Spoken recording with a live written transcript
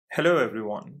Hello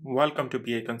everyone, welcome to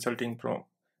BA Consulting Pro.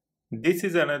 This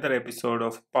is another episode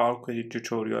of Power Query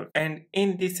tutorial, and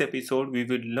in this episode we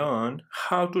will learn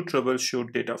how to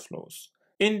troubleshoot data flows.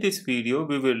 In this video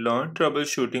we will learn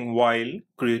troubleshooting while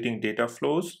creating data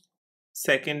flows,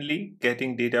 secondly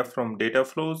getting data from data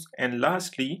flows, and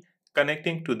lastly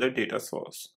connecting to the data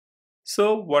source.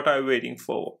 So what are you waiting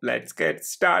for? Let's get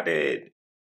started.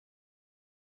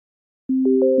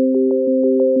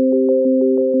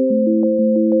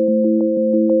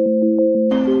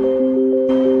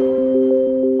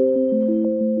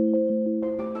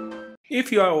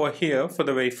 If you are over here for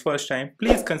the very first time,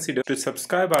 please consider to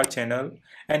subscribe our channel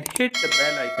and hit the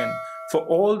bell icon for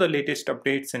all the latest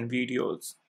updates and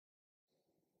videos.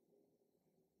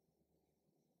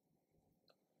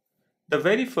 The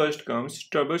very first comes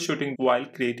troubleshooting while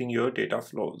creating your data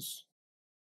flows.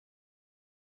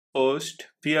 First,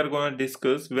 we are going to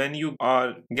discuss when you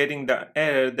are getting the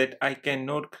error that I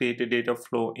cannot create a data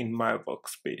flow in my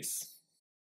workspace.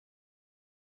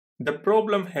 The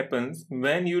problem happens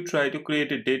when you try to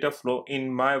create a data flow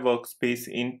in my workspace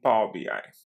in Power BI.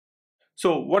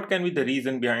 So what can be the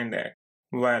reason behind that?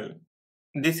 Well,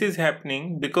 this is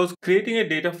happening because creating a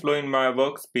data flow in my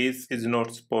workspace is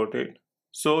not supported.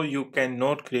 So you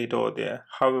cannot create over there.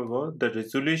 However, the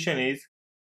resolution is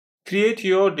create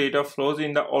your data flows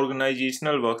in the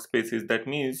organizational workspaces. That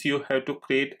means you have to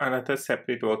create another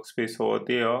separate workspace over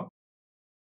there.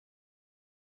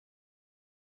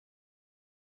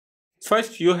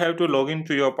 First, you have to log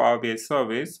into your Power BI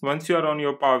service. Once you are on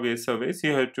your Power BI service,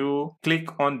 you have to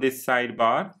click on this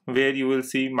sidebar where you will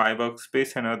see My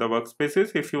Workspace and Other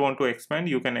Workspaces. If you want to expand,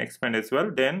 you can expand as well.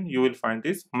 Then you will find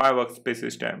this My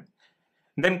Workspaces tab.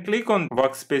 Then click on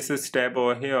Workspaces tab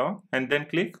over here and then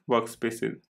click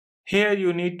Workspaces. Here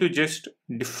you need to just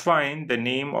define the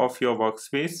name of your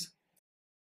workspace.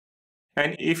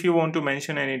 And if you want to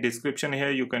mention any description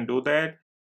here, you can do that.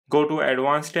 Go to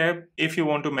Advanced tab. If you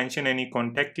want to mention any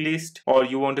contact list or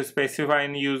you want to specify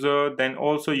any user, then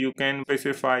also you can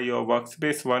specify your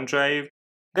workspace OneDrive.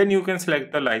 Then you can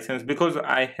select the license. Because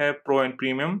I have Pro and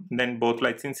Premium, then both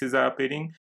licenses are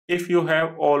appearing. If you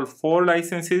have all 4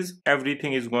 licenses,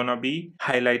 everything is gonna be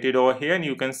highlighted over here and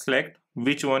you can select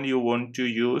which one you want to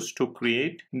use to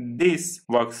create this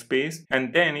workspace.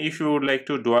 And then if you would like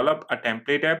to develop a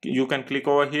template app, you can click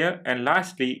over here. And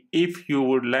lastly, if you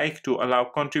would like to allow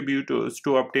contributors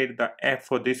to update the app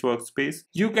for this workspace,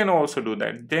 you can also do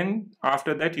that. Then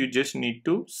after that, you just need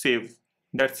to save.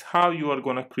 That's how you are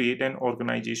going to create an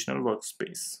organizational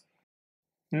workspace.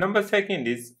 Number second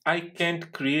is I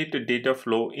can't create a data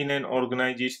flow in an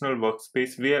organizational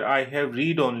workspace where I have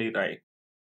read-only write.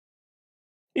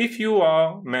 If you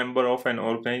are a member of an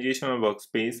organizational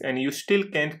workspace and you still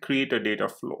can't create a data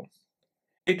flow,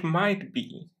 it might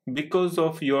be because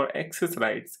of your access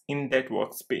rights in that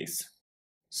workspace.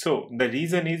 So the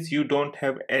reason is you don't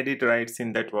have edit rights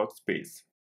in that workspace.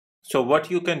 So what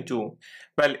you can do?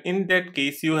 Well, in that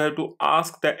case, you have to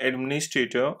ask the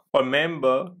administrator or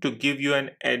member to give you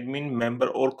an admin, member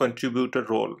or contributor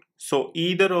role. So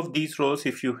either of these roles,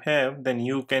 if you have, then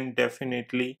you can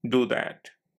definitely do that.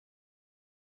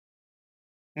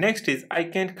 Next is I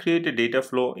can't create a data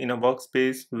flow in a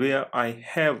workspace where I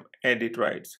have edit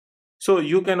rights. So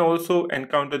you can also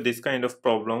encounter this kind of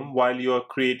problem while you are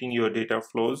creating your data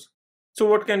flows. So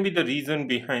what can be the reason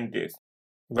behind this?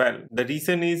 Well, the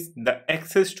reason is the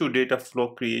access to data flow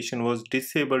creation was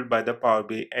disabled by the Power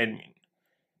BI admin.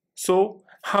 So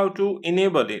how to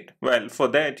enable it? Well, for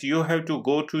that you have to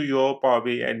go to your Power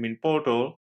BI admin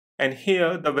portal, and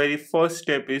here the very first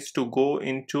step is to go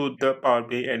into the Power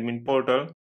BI admin portal,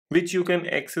 which you can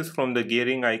access from the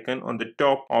gearing icon on the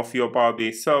top of your Power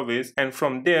BI service, and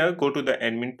from there go to the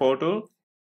admin portal.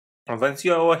 Once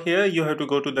you are over here, you have to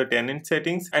go to the tenant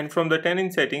settings, and from the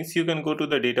tenant settings you can go to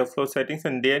the data flow settings,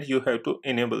 and there you have to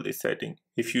enable this setting.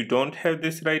 If you don't have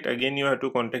this right, again you have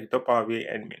to contact the Power BI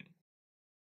admin.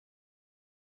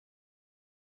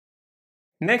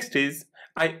 Next is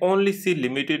I only see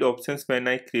limited options when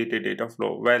I create a data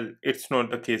flow. Well, it's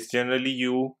not the case. Generally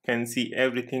you can see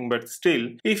everything, but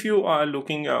still if you are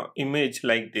looking at an image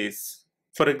like this,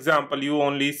 for example, you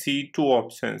only see 2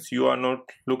 options. You are not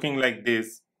looking like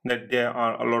this, that there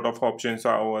are a lot of options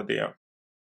are over there.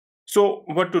 So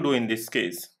what to do in this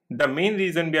case? The main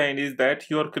reason behind is that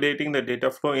you are creating the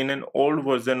data flow in an old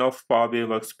version of Power BI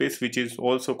workspace, which is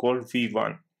also called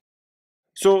V1.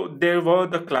 So there were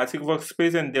the classic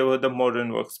workspace and there were the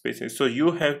modern workspaces. So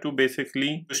you have to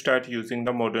basically start using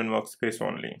the modern workspace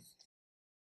only.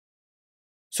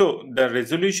 So the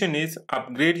resolution is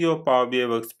upgrade your Power BI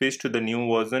workspace to the new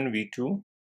version V2.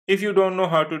 If you don't know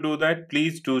how to do that,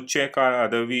 please do check our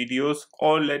other videos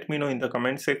or let me know in the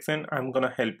comment section. I'm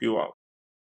gonna help you out.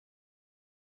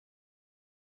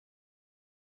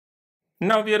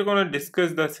 Now we are going to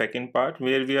discuss the second part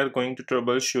where we are going to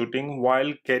troubleshooting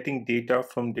while getting data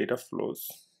from data flows.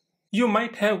 You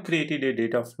might have created a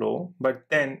data flow but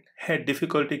then had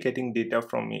difficulty getting data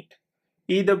from it,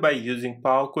 either by using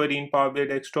Power Query in Power BI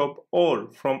Desktop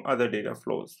or from other data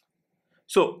flows.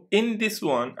 So in this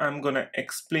one, I'm going to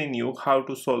explain you how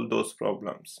to solve those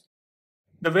problems.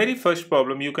 The very first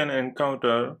problem you can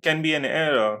encounter can be an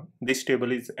error, this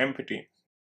table is empty.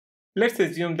 Let's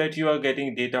assume that you are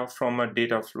getting data from a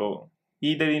data flow,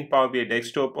 either in Power BI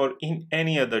Desktop or in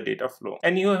any other data flow,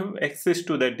 and you have access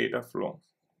to that data flow.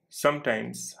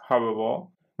 Sometimes, however,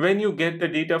 when you get the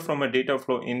data from a data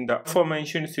flow in the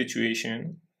aforementioned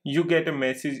situation, you get a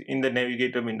message in the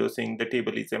navigator window saying the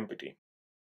table is empty.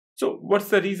 So what's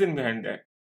the reason behind that?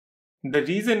 The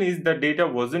reason is the data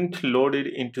wasn't loaded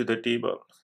into the table.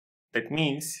 That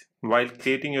means while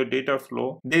creating your data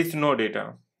flow, there is no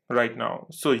data right now.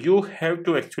 So you have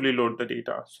to actually load the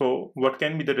data. So what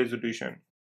can be the resolution?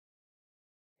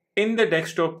 In the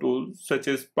desktop tools such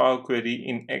as Power Query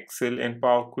in Excel and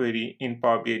Power Query in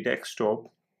Power BI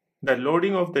Desktop, the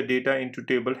loading of the data into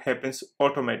table happens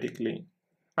automatically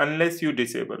unless you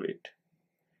disable it.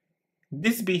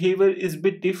 This behavior is a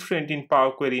bit different in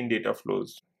Power Query in data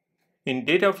flows. In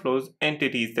data flows,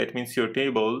 entities, that means your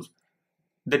tables,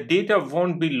 the data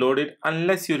won't be loaded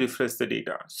unless you refresh the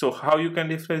data. So how you can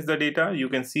refresh the data? You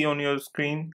can see on your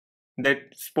screen that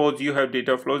suppose you have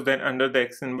data flows, then under the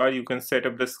action bar you can set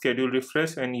up the schedule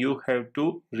refresh and you have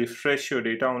to refresh your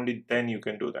data, only then you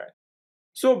can do that.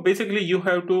 So basically you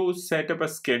have to set up a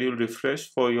schedule refresh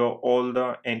for your all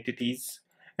the entities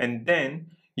and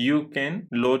then you can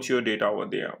load your data over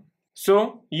there.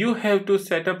 So you have to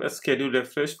set up a schedule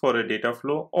refresh for a data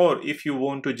flow, or if you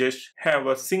want to just have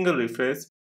a single refresh,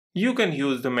 you can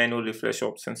use the manual refresh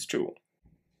options too.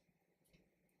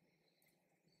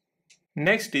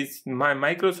 Next is my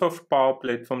Microsoft Power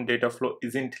Platform data flow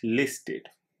isn't listed.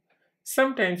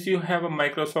 Sometimes you have a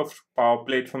Microsoft Power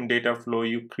Platform data flow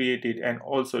you created and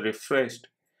also refreshed,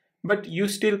 but you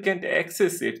still can't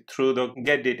access it through the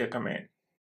get data command.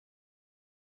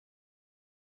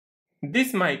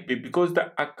 This might be because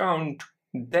the account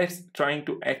that's trying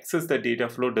to access the data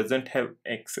flow doesn't have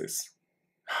access.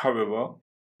 However,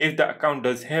 if the account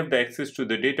does have the access to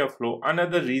the data flow,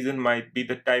 another reason might be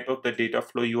the type of the data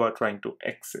flow you are trying to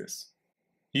access.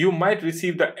 You might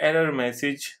receive the error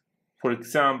message, for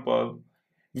example,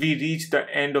 we reached the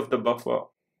end of the buffer,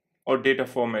 or data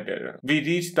format error. We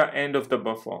reached the end of the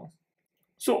buffer.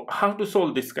 So how to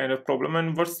solve this kind of problem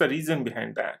and what's the reason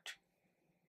behind that?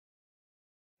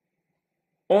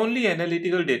 Only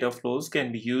analytical data flows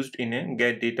can be used in a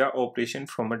get data operation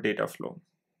from a data flow.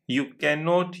 You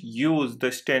cannot use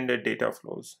the standard data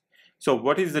flows. So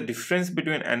what is the difference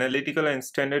between analytical and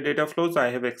standard data flows?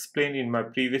 I have explained in my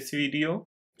previous video.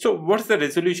 So what's the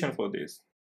resolution for this?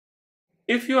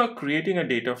 If you are creating a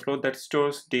data flow that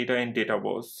stores data in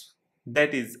database,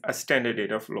 that is a standard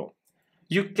data flow.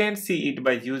 You can see it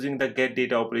by using the get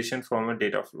data operation from a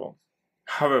data flow.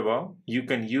 However, you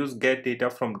can use get data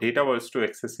from Dataverse to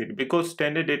access it because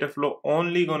standard data flow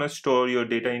only gonna store your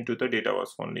data into the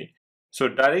Dataverse only. So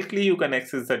directly you can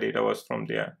access the Dataverse from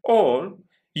there. Or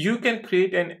you can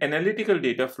create an analytical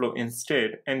data flow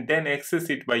instead and then access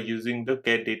it by using the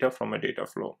get data from a data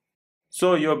flow.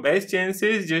 So your best chance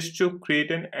is just to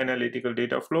create an analytical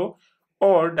data flow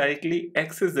or directly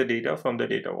access the data from the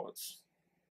Dataverse.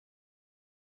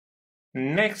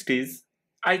 Next is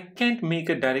I can't make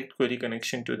a direct query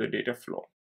connection to the data flow.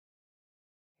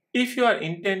 If you are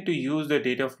intent to use the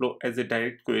data flow as a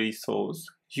direct query source,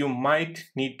 you might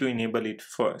need to enable it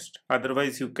first,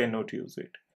 otherwise you cannot use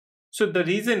it. So the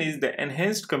reason is the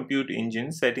enhanced compute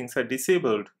engine settings are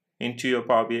disabled into your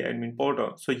Power BI admin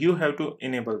portal, so you have to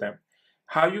enable them.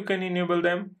 How you can enable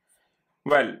them?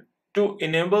 Well, to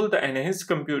enable the enhanced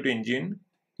compute engine,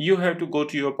 you have to go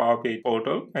to your Power BI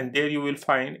portal and there you will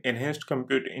find enhanced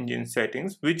compute engine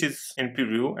settings, which is in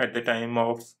preview at the time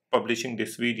of publishing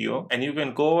this video, and you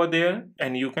can go over there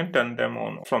and you can turn them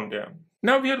on from there.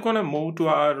 Now we are going to move to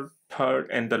our third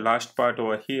and the last part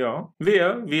over here,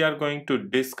 where we are going to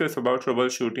discuss about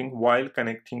troubleshooting while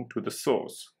connecting to the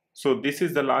source. So this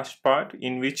is the last part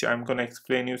in which I'm going to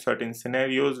explain you certain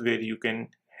scenarios where you can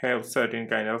have certain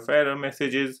kind of error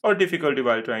messages or difficulty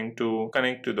while trying to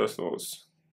connect to the source.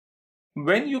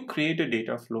 When you create a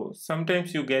data flow,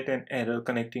 sometimes you get an error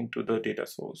connecting to the data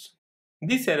source.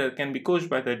 This error can be caused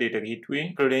by the data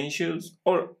gateway, credentials,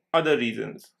 or other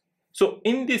reasons. So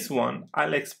in this one,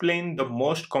 I'll explain the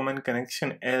most common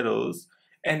connection errors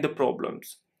and the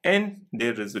problems and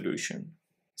their resolution.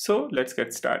 So let's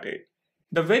get started.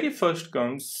 The very first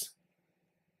comes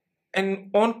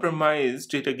an on-premise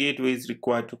data gateway is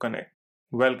required to connect.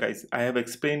 Well guys, I have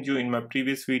explained you in my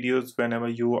previous videos, whenever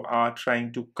you are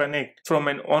trying to connect from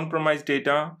an on-premise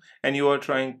data and you are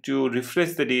trying to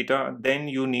refresh the data, then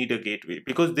you need a gateway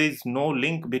because there is no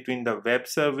link between the web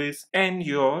service and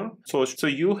your source. So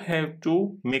you have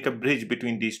to make a bridge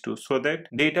between these two so that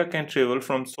data can travel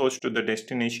from source to the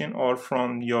destination or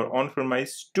from your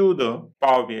on-premise to the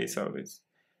Power BI service.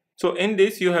 So in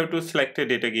this, you have to select a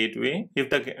data gateway. If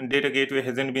the data gateway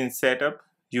hasn't been set up,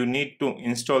 you need to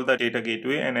install the data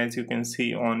gateway, and as you can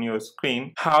see on your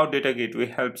screen, how data gateway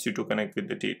helps you to connect with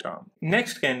the data.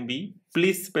 Next can be,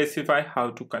 please specify how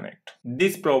to connect.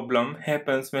 This problem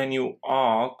happens when you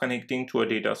are connecting to a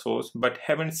data source but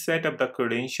haven't set up the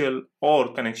credential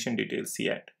or connection details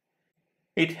yet.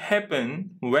 It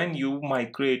happens when you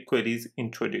migrate queries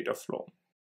into a data flow.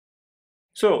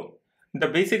 So the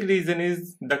basic reason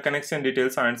is the connection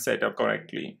details aren't set up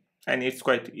correctly, and it's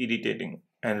quite irritating.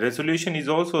 And resolution is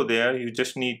also there. You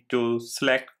just need to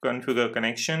select configure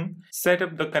connection, set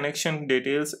up the connection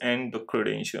details and the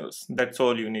credentials. That's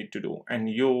all you need to do, and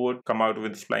you would come out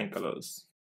with flying colors.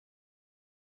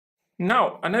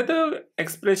 Now, another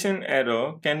expression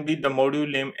error can be the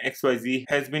module name XYZ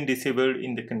has been disabled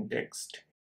in the context.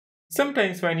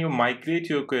 Sometimes when you migrate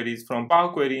your queries from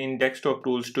Power Query in desktop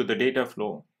tools to the data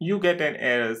flow, you get an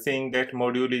error saying that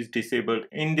module is disabled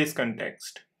in this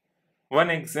context. One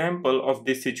example of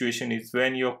this situation is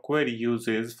when your query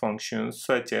uses functions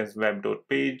such as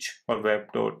web.page or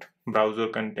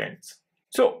web.browserContents.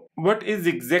 So what is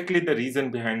exactly the reason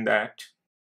behind that?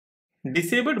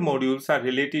 Disabled modules are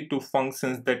related to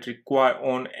functions that require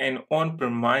an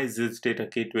on-premises data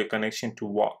gateway connection to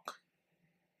work.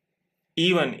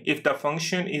 Even if the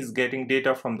function is getting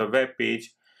data from the web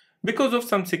page, because of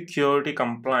some security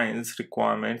compliance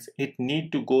requirements, it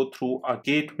needs to go through a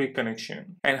gateway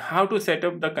connection. And how to set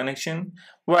up the connection?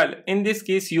 Well, in this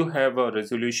case, you have a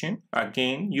resolution.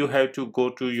 Again, you have to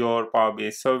go to your Power BI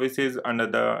services under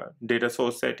the data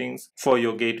source settings for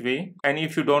your gateway. And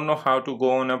if you don't know how to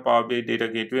go on a Power BI data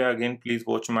gateway, again, please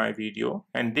watch my video.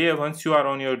 And there, once you are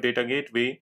on your data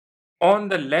gateway, on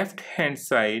the left hand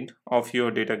side of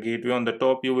your data gateway, on the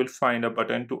top, you will find a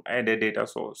button to add a data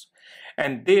source.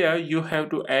 And there you have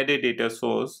to add a data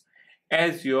source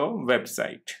as your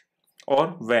website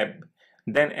or web.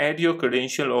 Then add your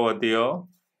credential over there.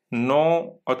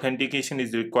 No authentication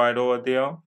is required over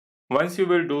there. Once you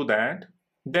will do that,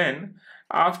 then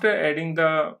after adding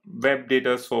the web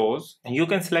data source, you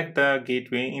can select the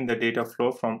gateway in the data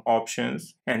flow from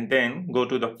options and then go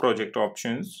to the project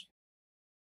options.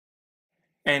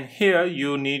 And here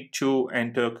you need to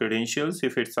enter credentials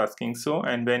if it's asking so,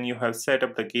 and when you have set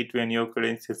up the gateway and your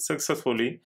credentials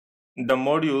successfully, the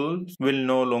module will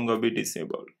no longer be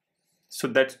disabled. So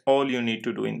that's all you need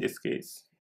to do in this case.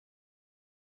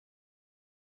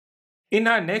 In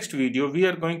our next video, we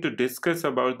are going to discuss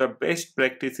about the best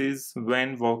practices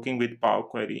when working with Power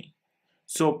Query.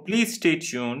 So please stay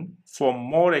tuned for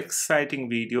more exciting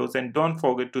videos and don't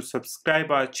forget to subscribe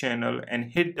our channel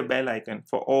and hit the bell icon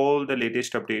for all the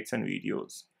latest updates and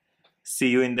videos. See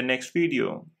you in the next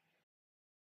video.